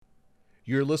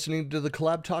You're listening to the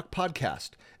Collab Talk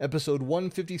podcast, episode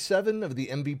 157 of the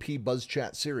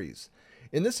MVPbuzzChat series.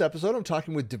 In this episode, I'm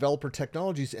talking with Developer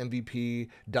Technologies MVP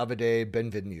Davide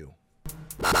Benvegnù.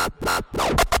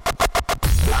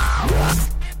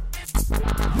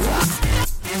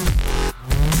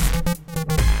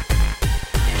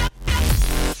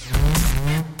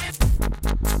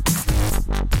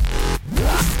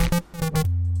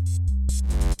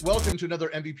 Welcome to another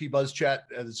MVP Buzz Chat.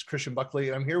 This is Christian Buckley,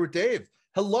 and I'm here with Dave.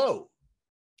 Hello.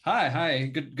 Hi.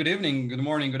 Good evening, good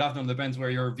morning, good afternoon. Depends where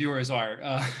your viewers are.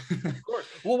 Of course.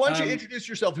 Well, why don't you introduce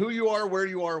yourself, who you are, where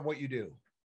you are, and what you do?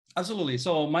 Absolutely.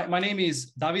 So my name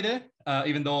is Davide.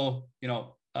 Even though,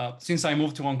 since I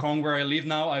moved to Hong Kong, where I live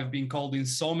now, I've been called in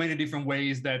so many different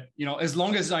ways that, as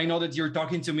long as I know that you're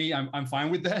talking to me, I'm fine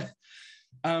with that.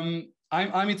 I'm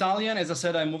Italian. As I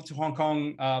said, I moved to Hong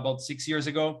Kong about 6 years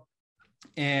ago.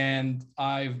 And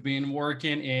I've been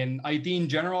working in IT in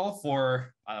general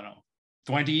for,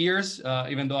 20 years,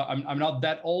 even though I'm not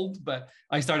that old, but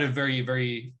I started very,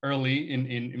 very early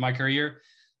in my career,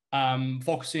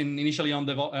 focusing initially on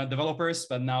developers,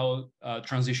 but now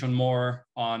transition more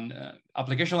on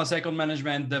application lifecycle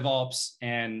management, DevOps,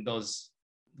 and those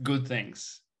good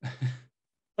things.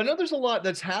 I know there's a lot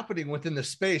that's happening within the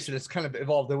space, and it's kind of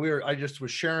evolved. I just was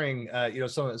sharing,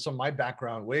 some of my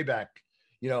background way back,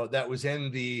 that was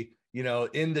in the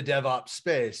DevOps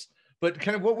space. But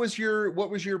kind of what was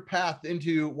your path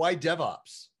into why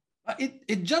DevOps?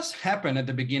 It just happened at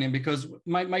the beginning because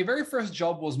my very first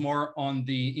job was more on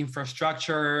the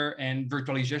infrastructure and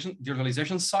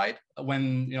virtualization side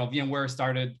when VMware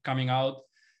started coming out.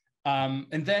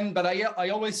 But I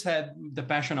always had the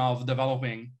passion of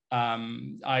developing.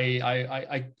 I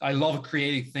love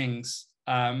creating things.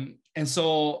 And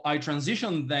so I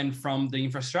transitioned then from the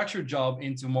infrastructure job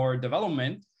into more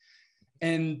development.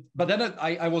 But then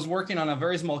I was working on a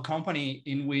very small company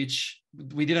in which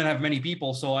we didn't have many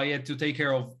people. So I had to take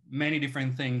care of many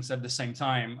different things at the same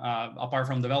time, apart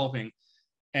from developing.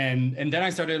 And then I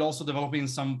started also developing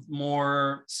some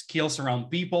more skills around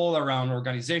people, around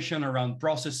organization, around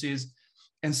processes.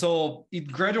 And so it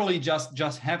gradually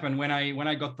just happened when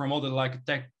I got promoted like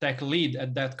tech lead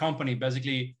at that company.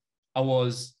 Basically, I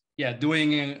was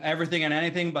doing everything and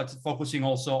anything, but focusing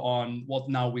also on what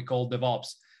now we call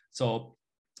DevOps. So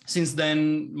since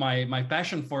then, my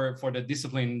passion for the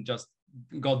discipline just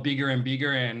got bigger and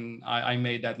bigger, and I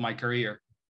made that my career.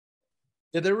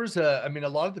 Yeah, there was a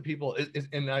lot of the people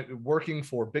working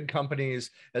for big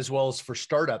companies as well as for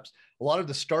startups, a lot of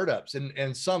the startups and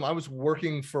I was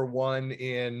working for one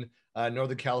in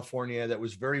Northern California that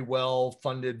was very well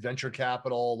funded, venture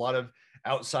capital, a lot of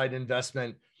outside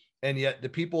investment. And yet the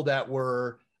people that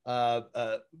were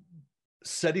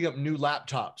setting up new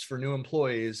laptops for new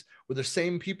employees were the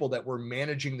same people that were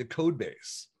managing the code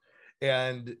base.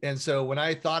 And so when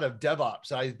I thought of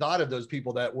DevOps, I thought of those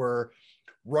people that were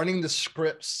running the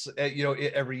scripts,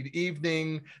 every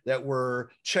evening, that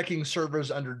were checking servers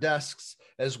under desks,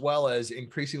 as well as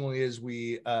increasingly as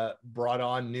we brought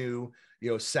on new,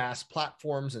 SaaS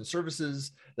platforms and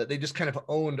services, that they just kind of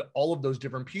owned all of those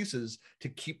different pieces to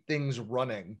keep things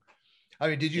running. I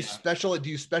mean, do you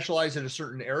specialize in a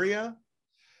certain area?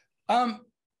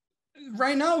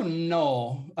 Right now,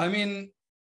 no. I mean,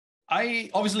 I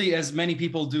obviously, as many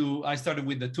people do, I started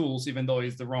with the tools, even though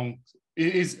it's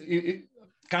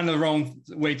kind of the wrong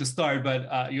way to start,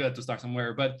 but you had to start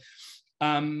somewhere. But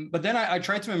then I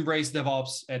tried to embrace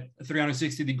DevOps at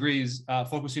 360 degrees,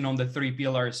 focusing on the three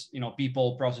pillars,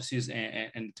 people, processes,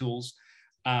 and tools.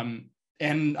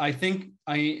 And I think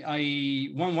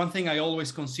one thing I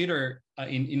always consider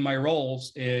in my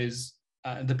roles is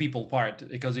the people part,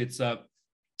 because it's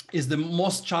the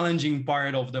most challenging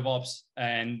part of DevOps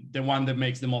and the one that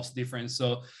makes the most difference.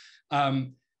 So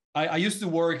I used to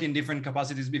work in different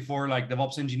capacities before, like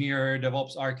DevOps engineer,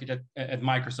 DevOps architect at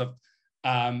Microsoft.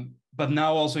 But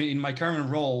now also in my current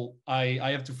role,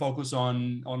 I have to focus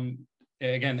on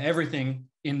again, everything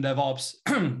in DevOps,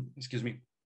 excuse me,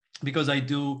 because I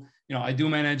do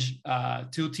manage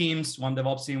two teams, one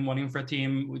DevOps team, one infra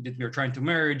team that we're trying to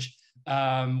merge.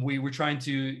 We were trying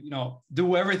to,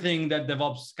 do everything that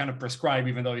DevOps kind of prescribe,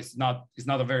 even though it's not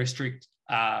a very strict,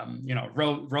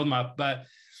 roadmap, but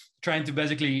trying to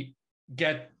basically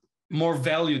get more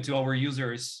value to our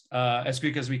users as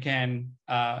quick as we can,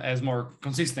 as more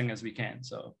consistent as we can.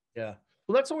 So yeah,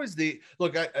 well, that's always the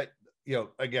look. I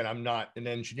again, I'm not an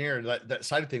engineer that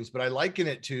side of things, but I liken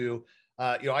it to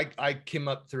I came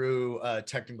up through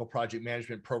technical project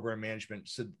management, program management,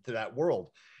 to that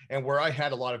world, and where I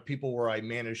had a lot of people where I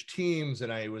managed teams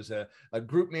and I was a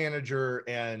group manager,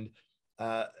 and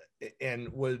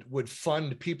would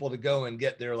fund people to go and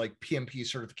get their like PMP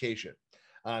certification.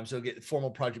 So get formal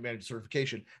project manager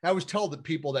certification. And I was told that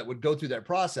people that would go through that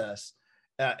process,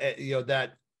 that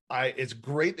it's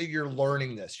great that you're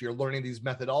learning this. You're learning these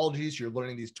methodologies, you're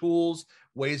learning these tools,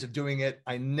 ways of doing it.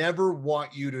 I never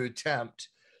want you to attempt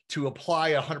to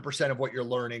apply 100% of what you're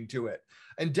learning to it.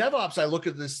 And DevOps, I look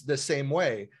at this the same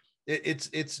way.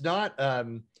 It's not,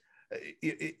 there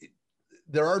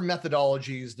are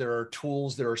methodologies, there are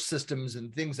tools, there are systems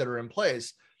and things that are in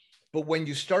place. But when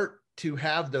you start to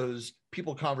have those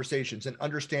people conversations and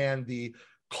understand the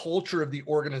culture of the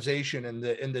organization and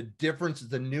the differences,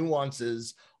 the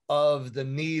nuances of the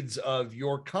needs of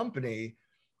your company,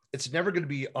 it's never going to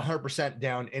be 100%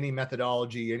 down any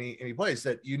methodology, any place.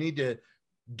 That you need to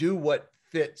do what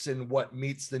fits and what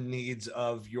meets the needs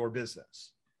of your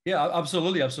business. Yeah,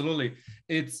 absolutely.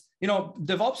 It's,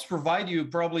 DevOps provide you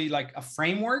probably like a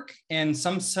framework and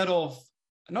some set of,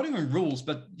 not even rules,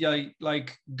 but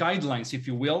like guidelines, if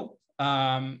you will,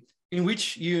 in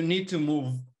which you need to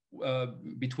move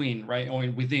between, right, or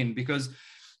within, because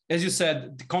as you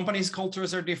said, the company's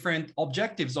cultures are different,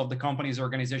 objectives of the company's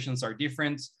organizations are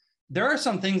different. There are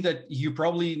some things that you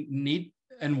probably need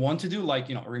and want to do, like,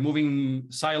 removing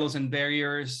silos and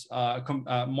barriers,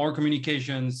 more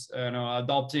communications,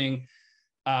 adopting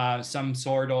some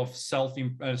sort of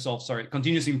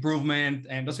continuous improvement,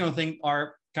 and those kind of things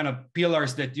are kind of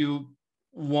pillars that you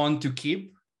want to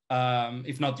keep.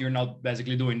 If not, you're not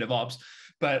basically doing DevOps.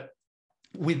 But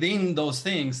within those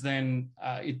things, then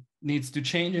it needs to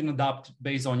change and adapt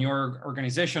based on your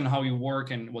organization, how you work,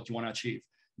 and what you want to achieve.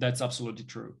 That's absolutely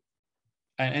true.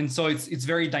 And so it's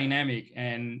very dynamic.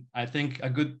 And I think a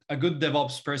good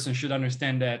DevOps person should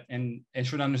understand that and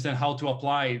should understand how to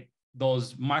apply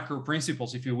those macro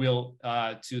principles, if you will,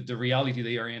 to the reality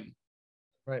they are in.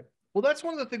 Right. Well, that's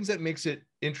one of the things that makes it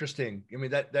interesting. I mean,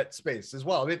 that space as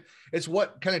well. I mean, it's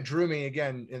what kind of drew me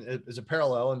again as a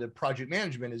parallel into project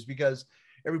management, is because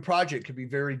every project could be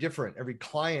very different. Every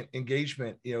client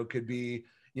engagement, could be,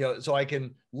 so I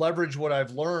can leverage what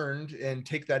I've learned and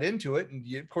take that into it. And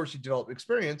of course, you develop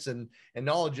experience and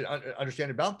knowledge and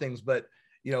understanding about things, but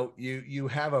you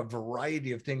have a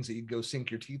variety of things that you go sink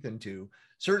your teeth into.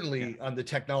 Certainly on the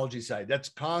technology side, that's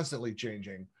constantly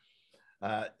changing.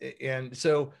 And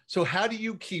so how do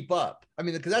you keep up? I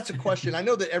mean, because that's a question. I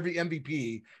know that every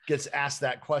MVP gets asked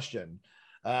that question.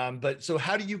 But so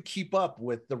how do you keep up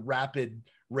with the rapid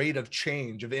rate of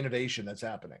change, of innovation that's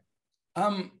happening?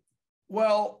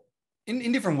 Well,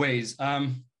 in different ways.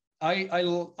 I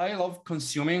love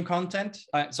consuming content.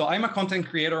 So I'm a content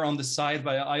creator on the side,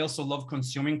 but I also love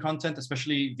consuming content,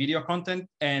 especially video content,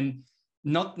 and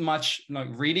not much like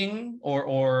reading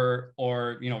or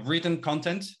written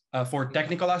content for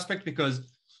technical aspect,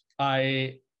 because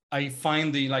I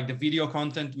find the video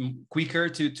content quicker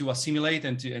to assimilate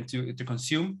and to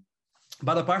consume.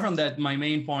 But apart from that, my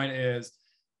main point is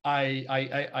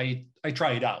I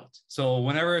try it out. So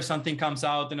whenever something comes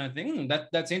out and I think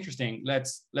that's interesting,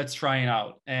 let's try it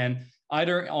out. And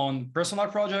either on personal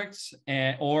projects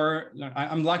or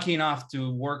I'm lucky enough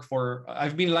to work for,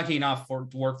 I've been lucky enough to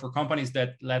work for companies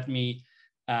that let me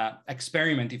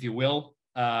experiment, if you will.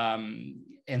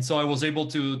 And so I was able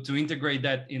to integrate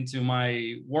that into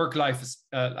my work life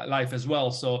as well.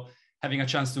 So having a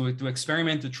chance to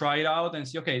experiment, to try it out and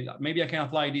see, okay, maybe I can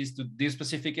apply this to this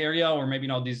specific area, or maybe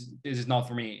no, this is not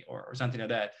for me, or something like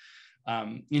that.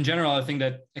 In general, I think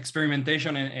that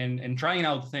experimentation and trying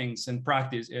out things and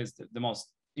practice is the most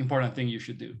important thing you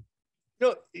should do.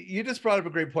 You just brought up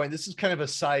a great point. This is kind of a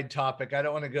side topic. I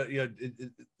don't want to go,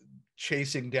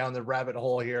 chasing down the rabbit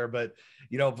hole here, but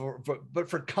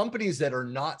for companies that are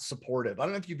not supportive, I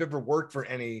don't know if you've ever worked for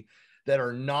any that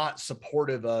are not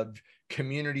supportive of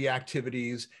community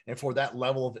activities and for that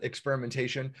level of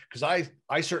experimentation, because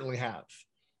I certainly have.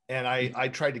 And I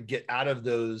tried to get out of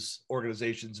those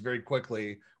organizations very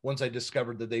quickly once I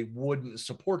discovered that they wouldn't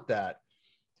support that.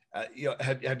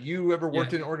 Have you ever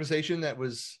worked in an organization that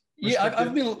was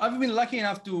restricted? Yeah, I've been lucky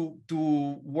enough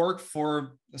to work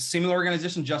for a similar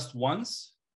organization just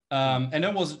once, and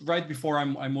that was right before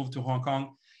I moved to Hong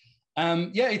Kong.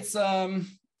 It's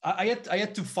I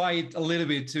had to fight a little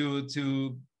bit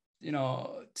to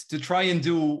try and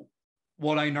do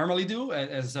what I normally do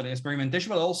as an experimentation,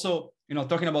 but also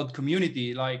talking about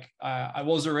community. Like I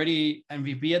was already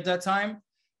MVP at that time,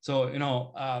 so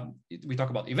we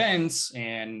talk about events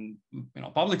and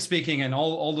public speaking and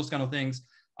all those kind of things,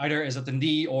 either as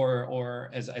attendee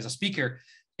or as a speaker.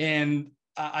 And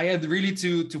I had really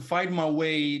to fight my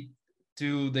way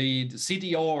to the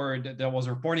CTO or that was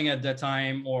reporting at that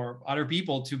time, or other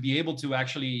people, to be able to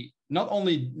actually not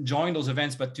only join those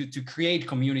events, but to create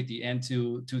community and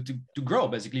to grow,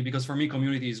 basically, because for me,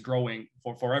 community is growing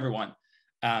for everyone.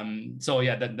 So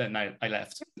yeah, then I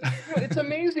left. It's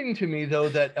amazing to me though,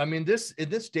 that, I mean, in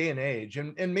this day and age,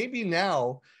 and maybe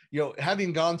now,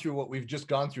 having gone through what we've just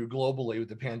gone through globally with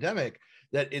the pandemic,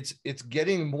 that it's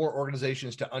getting more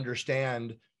organizations to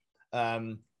understand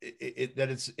that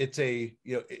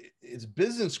it's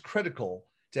business critical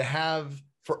to have,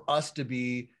 for us to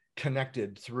be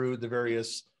connected through the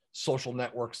various social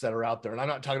networks that are out there. And I'm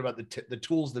not talking about the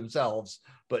tools themselves,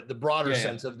 but the broader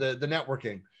sense of the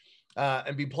networking,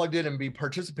 and be plugged in and be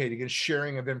participating in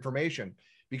sharing of information,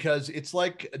 because it's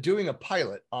like doing a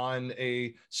pilot on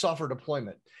a software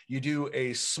deployment. You do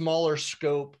a smaller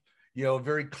scope,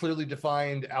 very clearly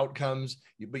defined outcomes,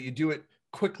 but you do it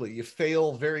quickly. You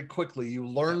fail very quickly. You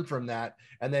learn from that,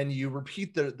 and then you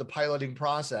repeat the piloting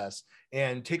process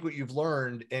and take what you've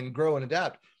learned and grow and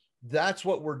adapt. That's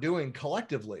what we're doing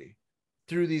collectively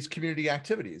through these community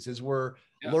activities. Is we're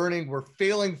learning, we're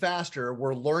failing faster,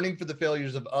 we're learning from the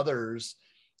failures of others,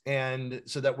 and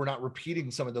so that we're not repeating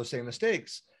some of those same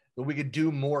mistakes, but we could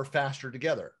do more faster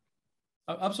together.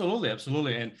 Absolutely.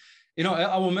 And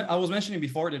I was mentioning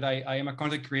before that I am a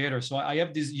content creator, so I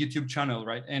have this YouTube channel,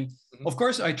 right? And of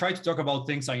course, I try to talk about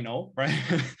things I know, right?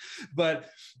 But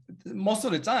most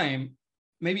of the time,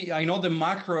 maybe I know the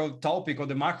macro topic or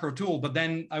the macro tool, but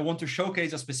then I want to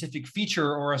showcase a specific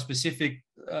feature or a specific,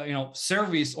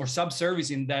 service or sub-service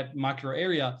in that macro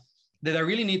area that I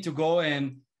really need to go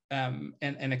and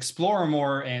explore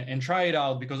more and try it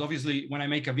out. Because obviously, when I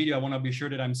make a video, I want to be sure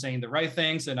that I'm saying the right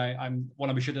things, and I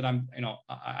want to be sure that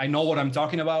I know what I'm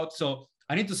talking about. So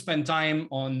I need to spend time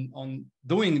on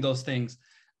doing those things.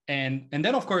 And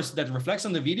then, of course, that reflects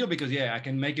on the video, because I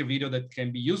can make a video that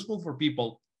can be useful for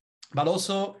people, but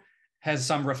also has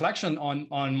some reflection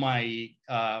on my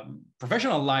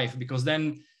professional life, because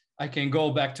then I can go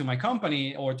back to my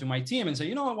company or to my team and say,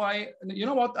 you know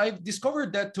what, I've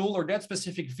discovered that tool or that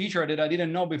specific feature that I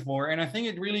didn't know before, and I think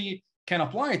it really can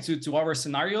apply to our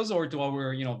scenarios or to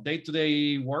our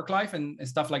day-to-day work life and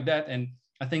stuff like that. And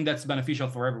I think that's beneficial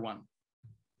for everyone.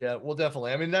 Yeah, well,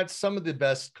 definitely. I mean, that's some of the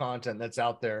best content that's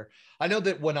out there. I know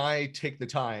that when I take the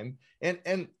time,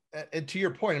 and to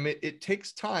your point, I mean, it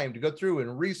takes time to go through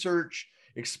and research,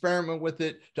 experiment with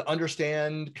it, to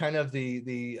understand kind of the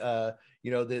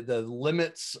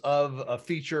limits of a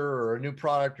feature or a new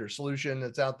product or solution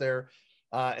that's out there,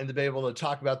 and to be able to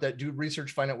talk about that, do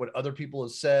research, find out what other people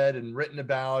have said and written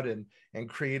about and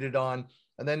created on,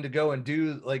 and then to go and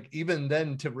do, like, even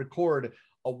then to record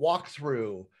a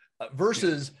walkthrough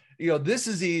versus, this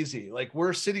is easy. Like,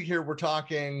 we're sitting here, we're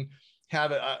talking,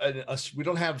 we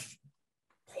don't have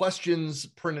questions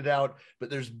printed out, but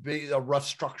there's a rough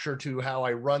structure to how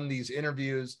I run these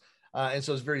interviews. And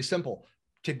so it's very simple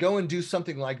to go and do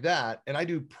something like that. And I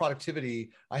do productivity.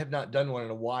 I have not done one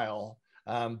in a while,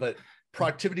 but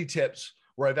productivity tips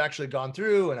where I've actually gone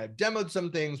through and I've demoed some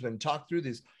things and talked through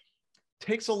these,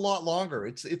 takes a lot longer.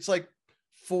 It's like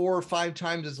 4 or 5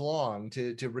 times as long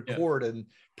to record and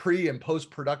pre and post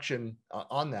production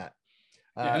on that.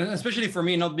 And especially for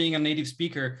me, not being a native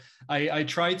speaker, I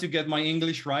try to get my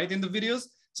English right in the videos.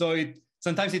 So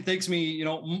sometimes it takes me,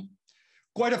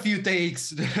 quite a few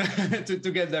takes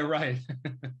to get that right.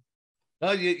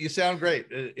 Oh, you sound great.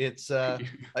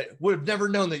 I would have never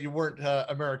known that you weren't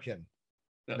American.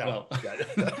 No,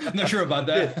 I'm not sure about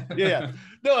that. Yeah.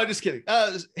 No, I'm just kidding.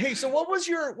 Hey, so what was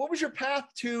your path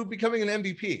to becoming an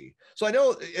MVP? So I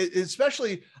know,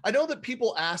 I know that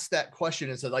people ask that question.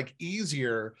 Is it like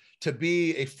easier to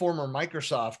be a former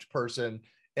Microsoft person,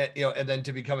 and then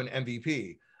to become an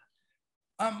MVP?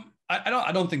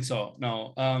 I don't think so.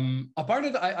 No. Apart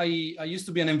of that, I used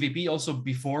to be an MVP also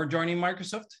before joining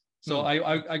Microsoft. So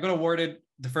I got awarded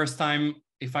the first time,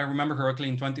 if I remember correctly,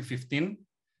 in 2015.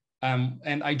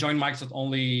 And I joined Microsoft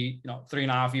only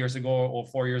 3.5 years ago or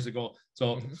 4 years ago.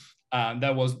 So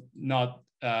that was not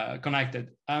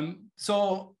connected.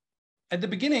 So at the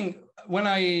beginning, when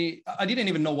I didn't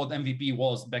even know what MVP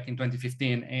was back in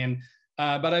 2015, and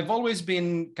but I've always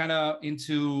been kind of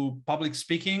into public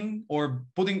speaking, or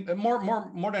putting more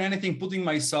than anything, putting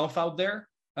myself out there,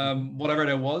 whatever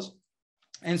that was.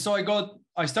 And so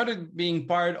I started being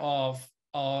part of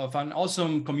an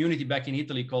awesome community back in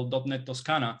Italy called .NET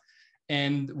Toscana.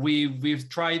 And we've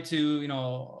tried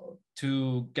to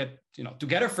get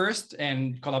together first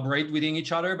and collaborate within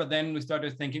each other. But then we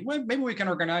started thinking, well, maybe we can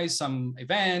organize some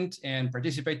event and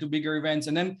participate to bigger events.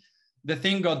 And then the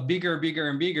thing got bigger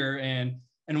and bigger. And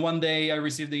one day I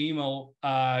received the email,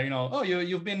 oh,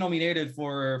 you've been nominated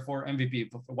for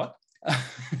MVP. For what?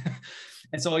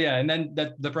 And so and then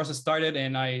the process started,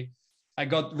 and I I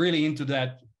got really into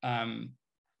that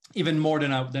even more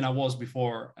than I was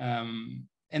before. And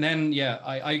then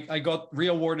I got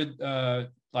re-awarded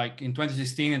like in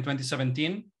 2016 and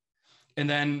 2017, and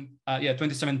then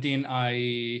 2017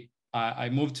 I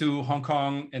moved to Hong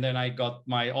Kong, and then I got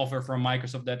my offer from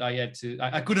Microsoft that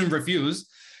I couldn't refuse.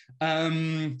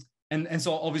 And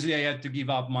so obviously I had to give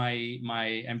up my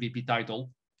MVP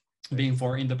title, being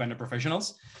for independent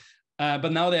professionals.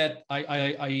 But now that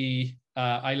I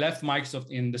left Microsoft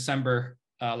in December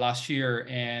last year,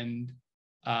 and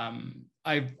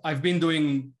I've been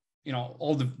doing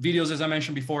all the videos, as I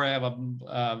mentioned before. I have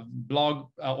a blog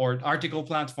or article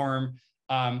platform.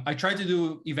 I try to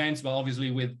do events, but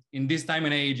obviously in this time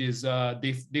and age is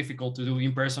difficult to do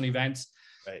in-person events.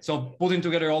 Right. So putting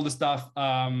together all the stuff,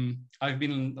 I've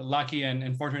been lucky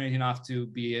and fortunate enough to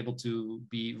be able to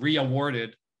be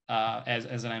re-awarded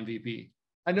as an MVP.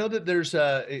 I know that there's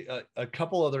a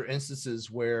couple other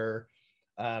instances where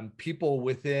people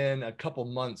within a couple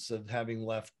months of having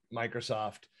left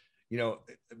Microsoft,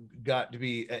 got to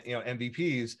be,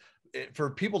 MVPs. For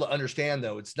people to understand,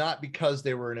 though, it's not because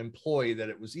they were an employee that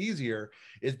it was easier.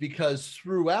 It's because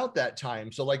throughout that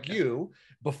time, so like you,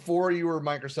 before you were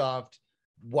Microsoft,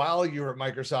 while you were at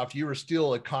Microsoft, you were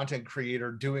still a content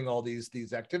creator doing all these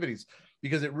activities,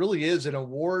 because it really is an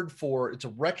award it's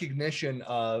a recognition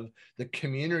of the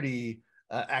community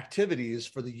activities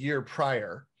for the year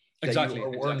prior. Exactly.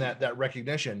 That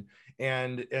recognition.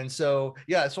 And so,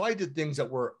 so I did things that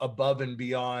were above and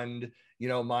beyond,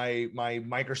 my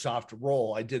Microsoft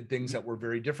role. I did things that were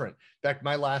very different. In fact,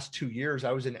 my last 2 years,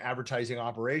 I was in advertising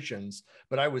operations,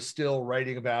 but I was still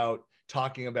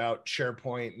talking about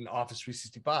SharePoint and Office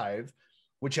 365,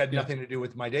 which had nothing to do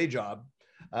with my day job.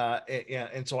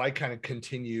 And so I kind of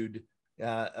continued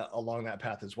along that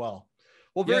path as well.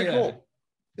 Well, very cool.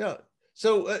 Yeah.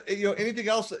 So, anything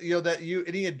else,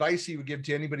 any advice you would give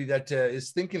to anybody that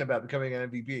is thinking about becoming an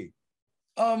MVP?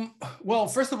 Well,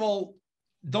 first of all,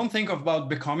 don't think about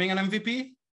becoming an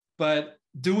MVP, but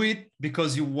do it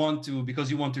because you want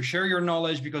to share your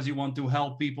knowledge, because you want to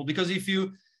help people. Because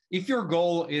if your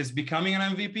goal is becoming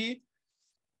an MVP,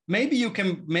 maybe you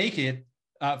can make it.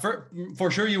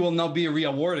 For sure, you will not be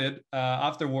re-awarded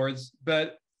afterwards,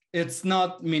 but it's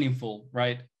not meaningful,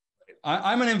 right?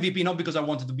 I'm an MVP not because I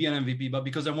wanted to be an MVP, but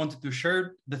because I wanted to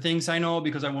share the things I know,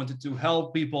 because I wanted to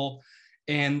help people.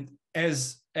 And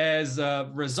as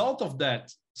a result of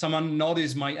that, someone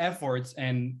noticed my efforts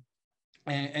and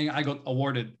I got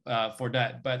awarded for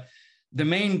that. But the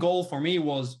main goal for me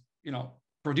was,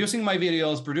 producing my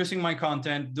videos, producing my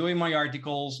content, doing my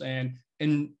articles, and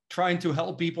trying to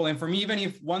help people. And for me, even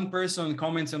if one person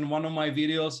comments on one of my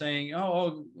videos saying,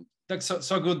 "Oh, that's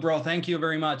so good, bro. Thank you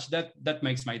very much." That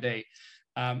makes my day.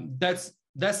 That's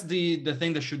the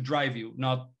thing that should drive you,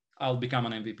 not I'll become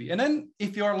an MVP. And then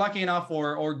if you're lucky enough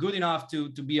or good enough to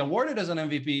be awarded as an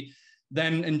MVP,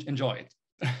 then enjoy it.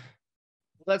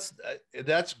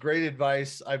 That's great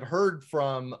advice. I've heard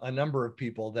from a number of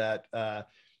people that,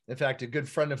 in fact, a good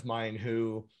friend of mine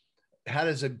who had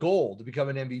as a goal to become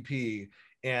an MVP,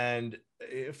 and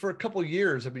for a couple of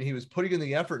years, he was putting in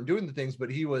the effort and doing the things,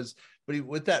 but he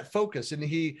with that focus, and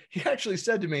he actually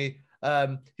said to me,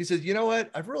 he says, "You know what?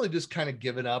 I've really just kind of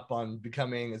given up on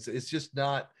becoming. It's just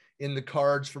not in the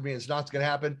cards for me. It's not going to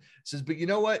happen." He says, "But you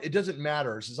know what? It doesn't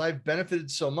matter." He says, "I've benefited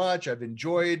so much. I've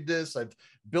enjoyed this. I've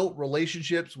built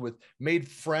relationships made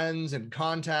friends and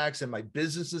contacts, and my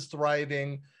business is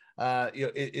thriving.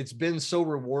 It's been so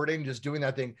rewarding just doing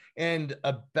that thing." And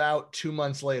about 2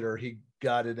 months later, he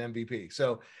got an MVP.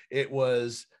 So it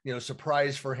was,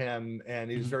 surprise for him, and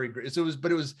he was very great. So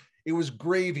it was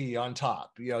gravy on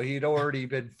top. He'd already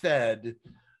been fed,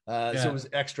 so it was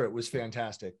extra. It was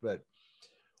fantastic. But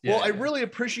I really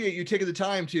appreciate you taking the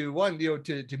time to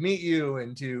to meet you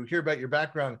and to hear about your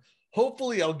background.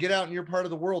 Hopefully, I'll get out in your part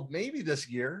of the world maybe this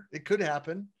year. It could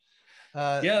happen.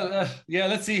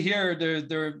 Let's see here.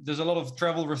 There's a lot of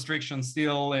travel restrictions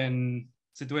still, and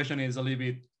situation is a little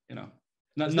bit,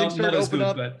 not as good,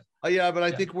 up, but but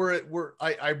I think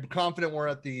I'm confident we're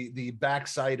at the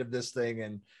backside of this thing,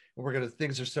 and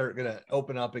things are going to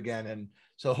open up again. And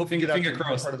so hope you get out to your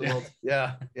part of the world.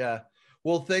 Yeah.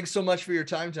 Well, thanks so much for your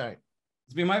time tonight.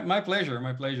 It's been my pleasure.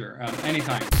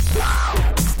 Anytime.